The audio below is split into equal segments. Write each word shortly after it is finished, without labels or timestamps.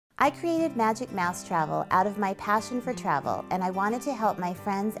I created Magic Mouse Travel out of my passion for travel, and I wanted to help my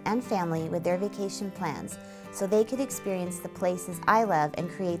friends and family with their vacation plans so they could experience the places I love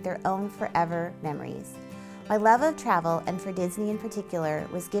and create their own forever memories. My love of travel, and for Disney in particular,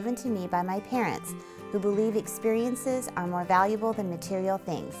 was given to me by my parents, who believe experiences are more valuable than material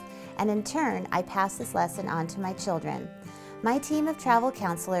things, and in turn, I pass this lesson on to my children. My team of travel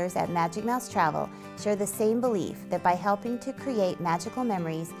counselors at Magic Mouse Travel share the same belief that by helping to create magical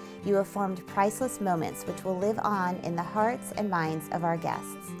memories, you have formed priceless moments which will live on in the hearts and minds of our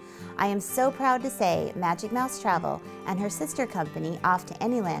guests. I am so proud to say Magic Mouse Travel and her sister company, Off to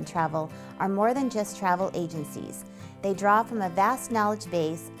Anyland Travel, are more than just travel agencies. They draw from a vast knowledge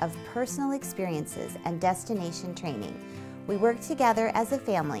base of personal experiences and destination training. We work together as a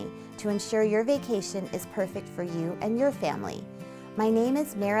family to ensure your vacation is perfect for you and your family. My name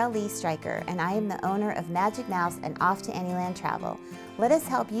is Maralee Stryker, and I am the owner of Magic Mouse and Off to Anyland Travel. Let us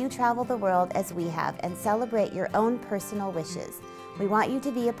help you travel the world as we have and celebrate your own personal wishes. We want you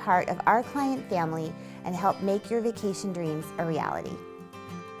to be a part of our client family and help make your vacation dreams a reality.